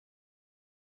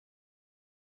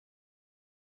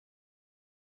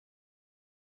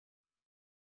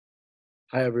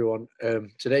Hi everyone.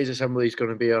 Today's assembly is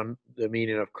going to be on the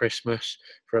meaning of Christmas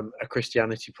from a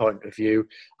Christianity point of view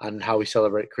and how we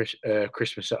celebrate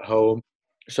Christmas at home.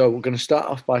 So we're going to start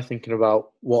off by thinking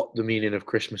about what the meaning of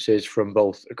Christmas is from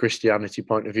both a Christianity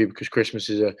point of view, because Christmas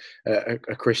is a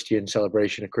Christian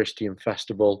celebration, a Christian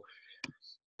festival.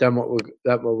 Then what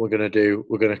we're going to do,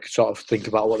 we're going to sort of think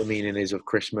about what the meaning is of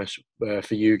Christmas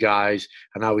for you guys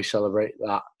and how we celebrate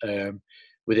that.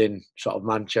 Within sort of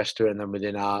Manchester and then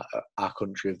within our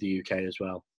country of the UK as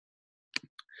well.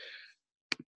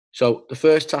 So the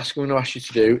first task I'm going to ask you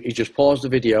to do is just pause the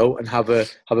video and have a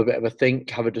bit of a think,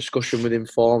 have a discussion with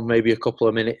Inform, maybe a couple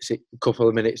of minutes,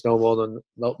 no more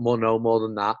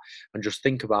than that, and just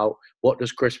think about, what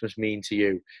does Christmas mean to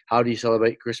you? How do you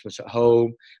celebrate Christmas at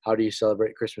home? How do you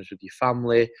celebrate Christmas with your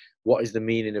family? What is the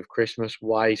meaning of Christmas?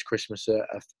 Why is Christmas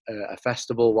a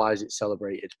festival? Why is it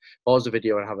celebrated? Pause the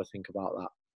video and have a think about that.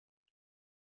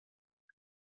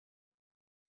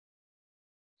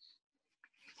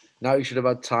 Now you should have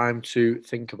had time to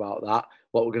think about that,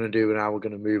 what we're going to do, and how we're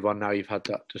going to move on now you've had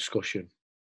that discussion.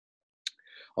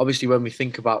 Obviously, when we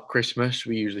think about Christmas,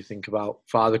 we usually think about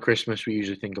Father Christmas, we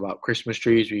usually think about Christmas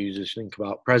trees, we usually think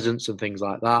about presents and things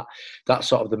like that. That's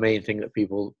sort of the main thing that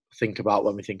people think about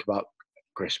when we think about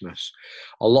Christmas.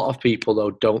 A lot of people,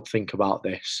 though, don't think about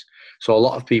this. So a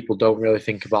lot of people don't really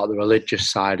think about the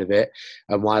religious side of it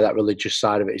and why that religious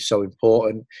side of it is so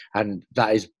important. And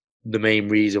that is the main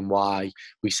reason why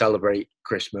we celebrate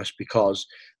Christmas, because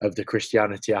of the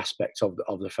Christianity aspect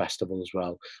of the festival as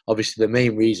well. Obviously, the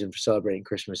main reason for celebrating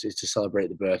Christmas is to celebrate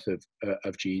the birth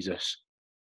of Jesus.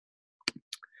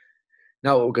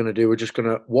 Now what we're going to do, we're just going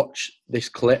to watch this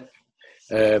clip,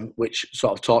 which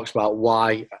sort of talks about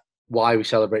why we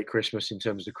celebrate Christmas in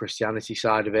terms of the Christianity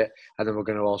side of it, and then we're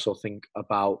going to also think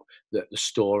about the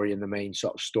story and the main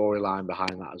sort of storyline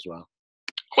behind that as well.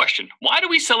 Question: why do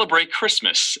we celebrate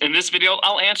Christmas? In this video,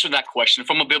 I'll answer that question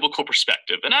from a biblical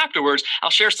perspective, and afterwards, I'll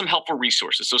share some helpful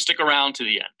resources, so stick around to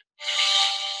the end.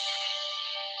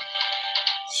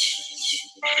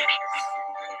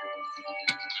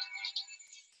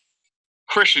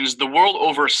 Christians the world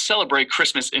over celebrate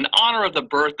Christmas in honor of the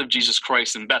birth of Jesus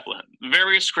Christ in Bethlehem.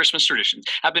 Various Christmas traditions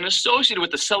have been associated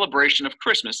with the celebration of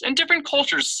Christmas, and different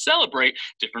cultures celebrate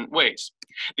different ways.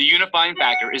 The unifying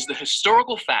factor is the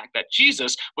historical fact that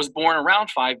Jesus was born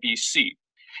around 5 BC.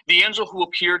 The angel who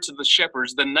appeared to the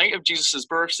shepherds the night of Jesus'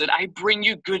 birth said, "I bring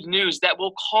you good news that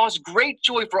will cause great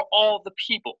joy for all the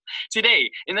people.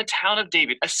 Today, in the town of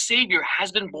David, a Savior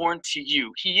has been born to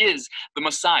you. He is the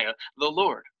Messiah, the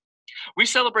Lord." We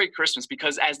celebrate Christmas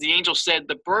because, as the angel said,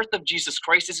 the birth of Jesus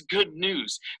Christ is good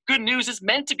news. Good news is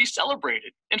meant to be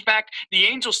celebrated. In fact, the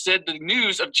angel said the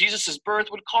news of Jesus' birth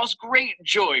would cause great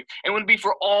joy and would be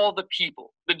for all the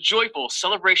people. The joyful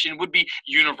celebration would be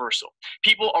universal.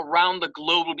 People around the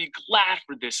globe will be glad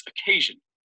for this occasion.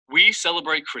 We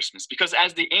celebrate Christmas because,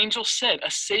 as the angel said, a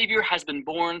Savior has been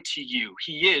born to you.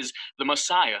 He is the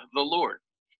Messiah, the Lord.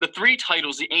 The three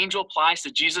titles the angel applies to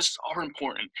Jesus are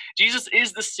important. Jesus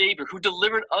is the Savior who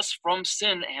delivered us from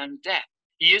sin and death.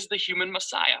 He is the human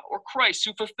Messiah, or Christ,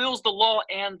 who fulfills the law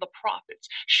and the prophets,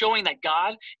 showing that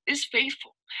God is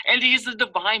faithful. And he is the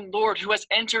divine Lord who has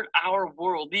entered our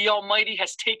world. The Almighty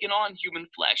has taken on human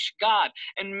flesh. God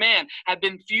and man have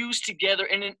been fused together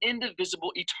in an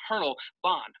indivisible, eternal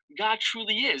bond. God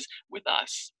truly is with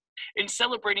us. In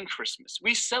celebrating Christmas,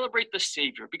 we celebrate the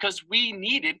Savior because we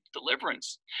needed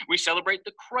deliverance. We celebrate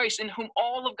the Christ in whom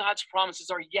all of God's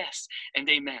promises are yes and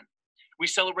amen. We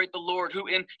celebrate the Lord who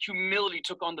in humility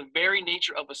took on the very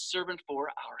nature of a servant for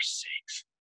our sakes.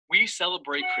 We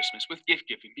celebrate Christmas with gift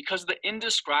giving because of the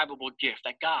indescribable gift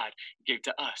that God gave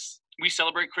to us. We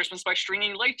celebrate Christmas by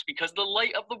stringing lights because the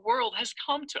light of the world has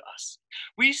come to us.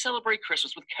 We celebrate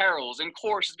Christmas with carols and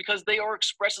choruses because they are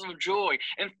expressive of joy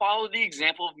and follow the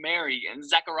example of Mary and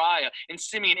Zechariah and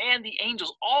Simeon and the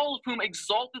angels, all of whom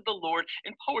exalted the Lord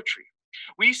in poetry.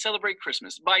 We celebrate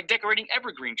Christmas by decorating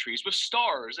evergreen trees with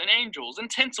stars and angels and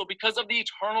tinsel because of the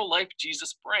eternal life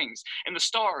Jesus brings. And the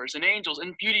stars and angels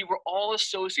and beauty were all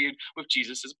associated with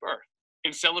Jesus' birth.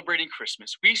 In celebrating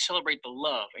Christmas, we celebrate the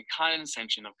love and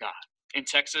condescension of God. In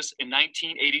Texas, in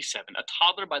 1987, a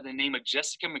toddler by the name of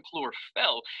Jessica McClure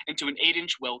fell into an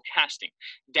 8-inch well casting.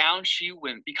 Down she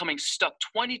went, becoming stuck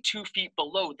 22 feet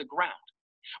below the ground.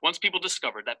 Once people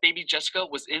discovered that baby Jessica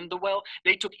was in the well,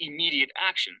 they took immediate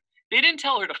action. They didn't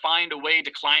tell her to find a way to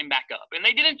climb back up, and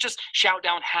they didn't just shout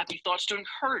down happy thoughts to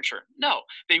encourage her. No,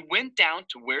 they went down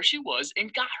to where she was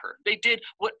and got her. They did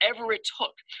whatever it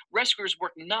took. Rescuers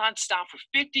worked nonstop for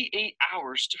 58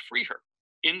 hours to free her.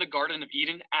 In the Garden of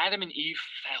Eden, Adam and Eve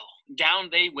fell. Down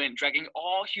they went, dragging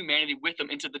all humanity with them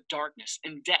into the darkness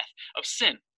and death of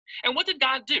sin. And what did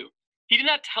God do? He did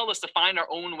not tell us to find our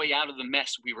own way out of the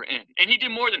mess we were in. And he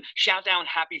did more than shout down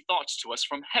happy thoughts to us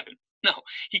from heaven. No,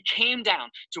 he came down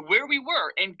to where we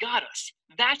were and got us.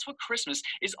 That's what Christmas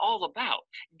is all about.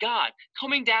 God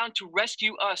coming down to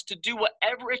rescue us, to do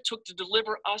whatever it took to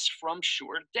deliver us from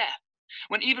sure death.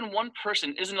 When even one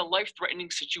person is in a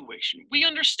life-threatening situation, we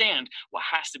understand what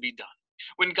has to be done.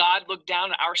 When God looked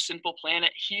down at our sinful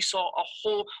planet, he saw a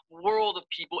whole world of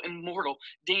people in mortal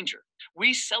danger.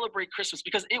 We celebrate Christmas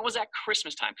because it was at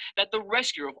Christmas time that the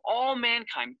rescuer of all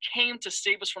mankind came to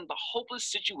save us from the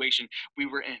hopeless situation we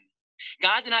were in.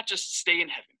 God did not just stay in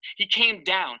heaven. He came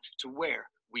down to where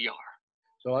we are.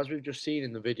 So as we've just seen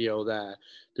in the video there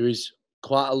is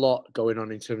quite a lot going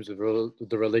on in terms of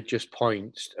the religious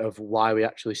points of why we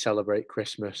actually celebrate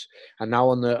Christmas. And now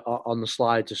on the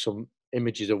slides are some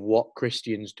images of what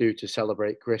Christians do to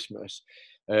celebrate Christmas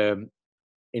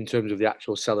in terms of the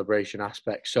actual celebration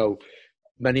aspect. So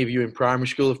many of you in primary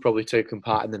school have probably taken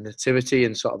part in the nativity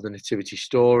and sort of the nativity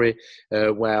story,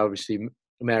 where obviously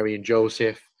Mary and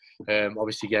Joseph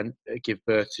obviously again give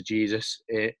birth to Jesus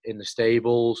in the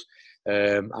stables,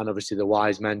 and obviously the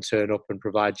wise men turn up and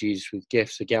provide Jesus with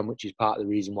gifts again, which is part of the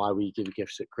reason why we give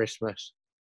gifts at Christmas.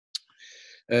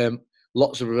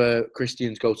 Lots of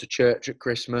Christians go to church at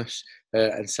Christmas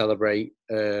and celebrate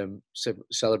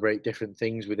different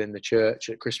things within the church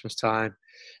at Christmas time.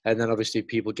 And then obviously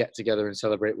people get together and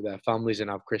celebrate with their families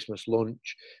and have Christmas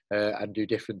lunch and do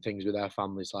different things with their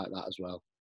families like that as well.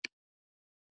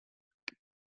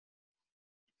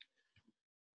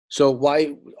 So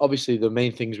why, obviously the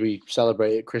main things we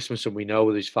celebrate at Christmas and we know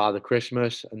is Father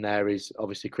Christmas, and there is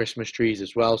obviously Christmas trees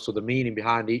as well. So the meaning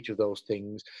behind each of those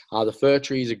things are the fir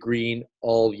tree is a green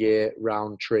all year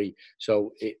round tree.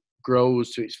 So it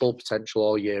grows to its full potential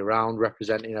all year round,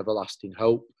 representing everlasting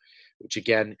hope, which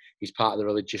again is part of the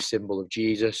religious symbol of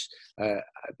Jesus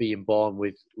being born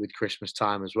with Christmas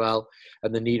time as well.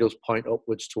 And the needles point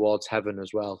upwards towards heaven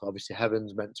as well. Obviously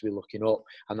heaven's meant to be looking up,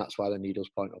 and that's why the needles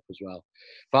point up as well.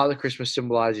 Father Christmas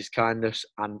symbolises kindness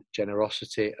and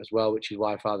generosity as well, which is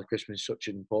why Father Christmas is such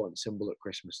an important symbol at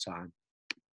Christmas time.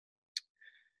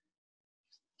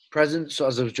 Presents,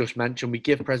 as I was just mentioned, we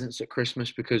give presents at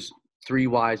Christmas because 3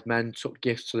 wise men took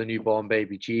gifts to the newborn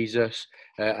baby Jesus,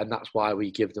 and that's why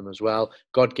we give them as well.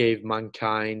 God gave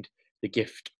mankind the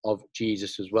gift of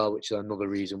Jesus as well, which is another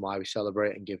reason why we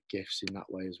celebrate and give gifts in that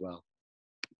way as well.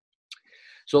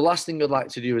 So the last thing I'd like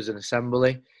to do as an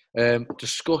assembly,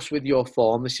 discuss with your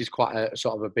form. This is quite a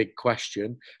sort of a big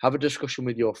question. Have a discussion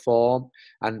with your form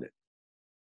and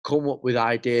come up with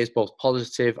ideas, both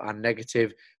positive and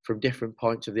negative, from different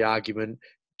points of the argument.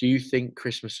 Do you think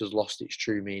Christmas has lost its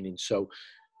true meaning? So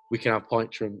we can have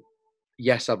points from,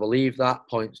 yes, I believe that,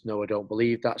 points, no, I don't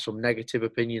believe that, some negative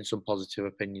opinions, some positive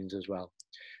opinions as well.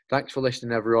 Thanks for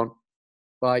listening, everyone.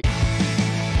 Bye.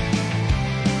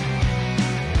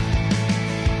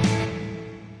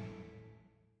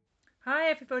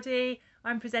 Hi everybody,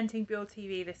 I'm presenting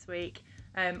BTV this week.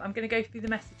 I'm going to go through the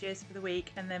messages for the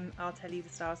week and then I'll tell you the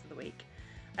stars of the week.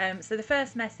 So the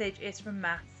first message is from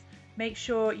Maths. Make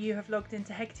sure you have logged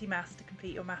into Hegety Maths to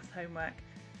complete your maths homework.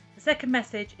 The second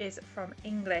message is from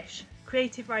English.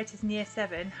 Creative writers in Year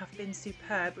 7 have been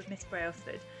superb with Miss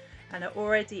Brailsford and are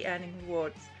already earning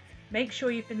rewards. Make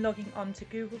sure you've been logging on to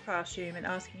Google Classroom and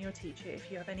asking your teacher if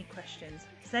you have any questions.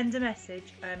 Send a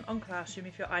message on Classroom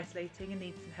if you're isolating and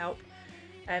need some help.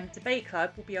 Debate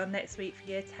Club will be on next week for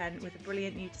Year 10 with a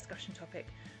brilliant new discussion topic.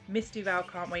 Miss Duval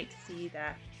can't wait to see you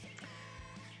there.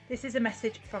 This is a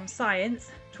message from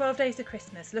Science. 12 days of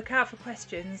Christmas. Look out for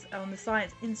questions on the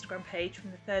Science Instagram page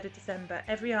from the 3rd of December.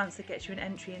 Every answer gets you an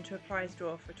entry into a prize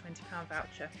draw for a £20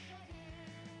 voucher.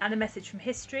 And a message from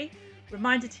History.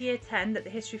 Reminder to Year 10 that the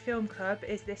History Film Club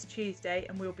is this Tuesday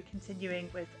and we'll be continuing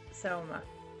with Selma.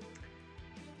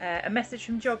 A message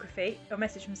from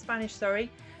Spanish,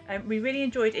 sorry. We really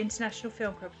enjoyed International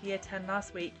Film Club for Year 10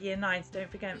 last week. Year 9s,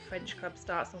 don't forget French Club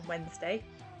starts on Wednesday.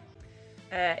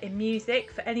 In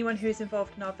music, for anyone who is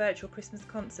involved in our virtual Christmas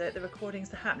concert, the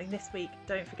recordings are happening this week.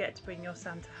 Don't forget to bring your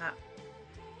Santa hat.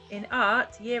 In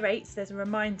art, Year 8s, there's a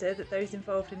reminder that those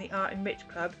involved in the Art Enrich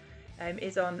Club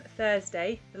is on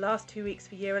Thursday, the last 2 weeks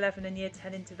for Year 11 and Year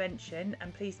 10 intervention,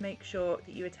 and please make sure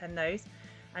that you attend those.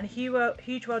 And a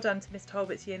huge well done to Miss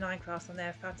Talbot's Year 9 class on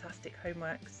their fantastic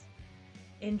homeworks.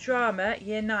 In drama,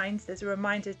 Year 9s, there's a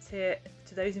reminder to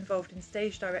those involved in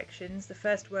stage directions. The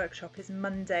first workshop is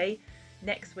Monday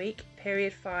next week,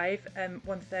 period 5,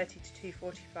 1:30 to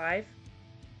 2:45.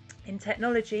 In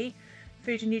technology,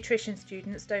 food and nutrition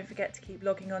students, don't forget to keep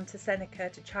logging on to Seneca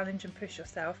to challenge and push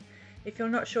yourself. If you're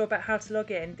not sure about how to log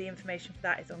in, the information for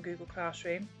that is on Google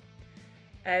Classroom.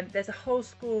 There's a whole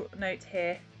school note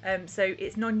here, so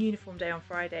it's non-uniform day on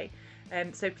Friday.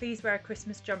 So please wear a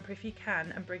Christmas jumper if you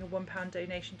can and bring a £1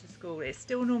 donation to school. It's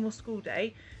still a normal school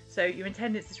day, so your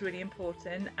attendance is really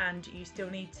important, and you still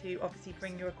need to obviously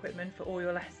bring your equipment for all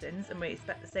your lessons, and we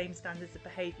expect the same standards of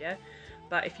behaviour.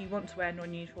 But if you want to wear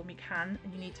non-uniform, you can,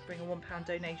 and you need to bring a £1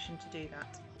 donation to do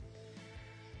that.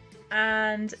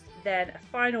 And then a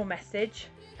final message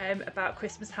about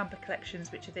Christmas hamper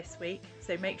collections, which are this week.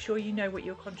 So make sure you know what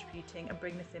you're contributing and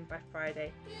bring this in by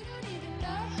Friday.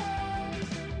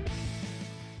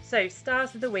 So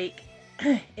stars of the week.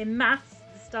 In maths,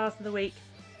 the stars of the week.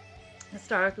 The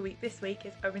star of the week this week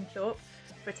is Owen Thorpe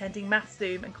for attending Maths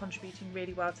Zoom and contributing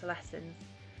really well to lessons.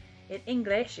 In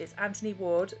English, it's Anthony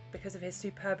Ward because of his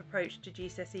superb approach to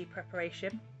GCSE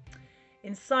preparation.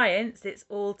 In science, it's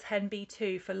all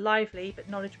 10B2 for lively but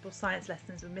knowledgeable science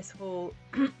lessons with Miss Hall,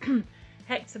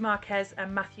 Hector Marquez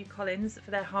and Matthew Collins for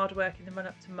their hard work in the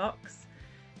run-up to mocks,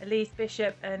 Elise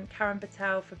Bishop and Karen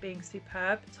Patel for being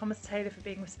superb, Thomas Taylor for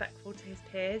being respectful to his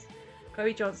peers,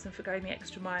 Chloe Johnson for going the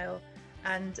extra mile,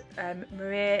 and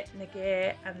Maria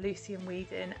Nagir and Lucian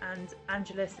Whedon and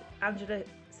Angela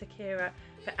Sakira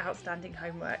for outstanding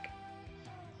homework.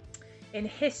 In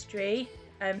history,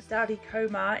 Dadi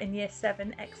Komar in Year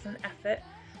 7, excellent effort,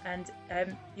 and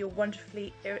your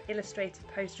wonderfully illustrated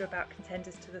poster about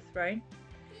contenders to the throne.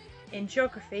 In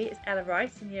geography, it's Ella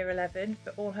Rice in Year 11 for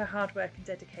all her hard work and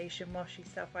dedication while she's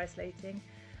self-isolating,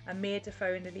 and Mia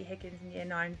Defoe and Lily Higgins in Year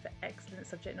 9 for excellent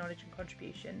subject knowledge and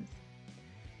contributions.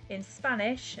 In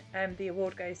Spanish,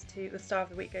 the star of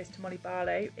the week goes to Molly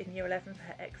Barlow in Year 11 for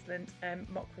her excellent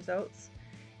mock results.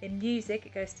 In music,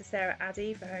 it goes to Sarah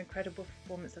Addy for her incredible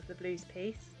performance of the blues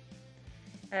piece.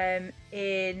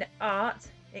 In art,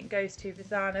 it goes to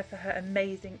Vizana for her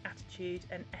amazing attitude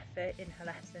and effort in her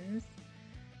lessons.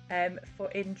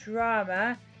 In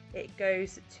drama, it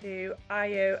goes to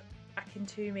Ayo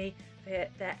Akintumi for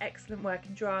their excellent work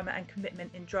in drama and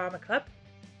commitment in drama club.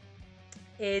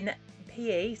 In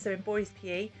PE, so in boys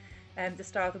PE, the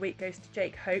star of the week goes to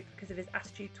Jake Hope because of his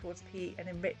attitude towards PE and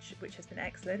in Rich, which has been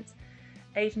excellent.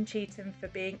 Aidan Cheetham for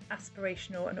being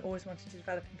aspirational and always wanted to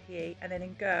develop in PE. And then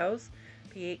in girls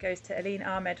PE, goes to Aline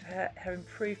Ahmed for her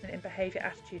improvement in behaviour,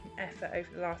 attitude and effort over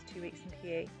the last 2 weeks in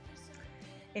PE.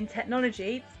 In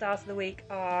technology, the stars of the week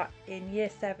are in Year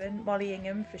 7, Molly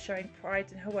Ingham for showing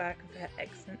pride in her work and for her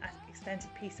excellent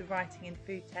extended piece of writing in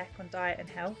food tech on diet and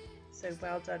health. So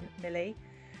well done, Millie.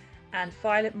 And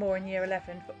Violet Moore in Year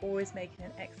 11 for always making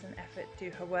an excellent effort to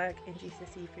do her work in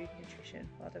GCSE food nutrition.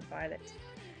 Well done, Violet.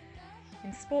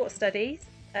 In sports studies,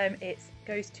 it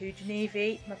goes to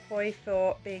Genevieve McCoy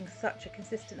for being such a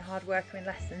consistent hard worker in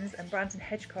lessons, and Brandon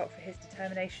Hedgecock for his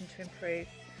determination to improve.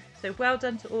 So well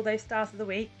done to all those stars of the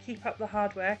week. Keep up the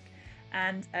hard work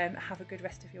and have a good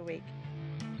rest of your week.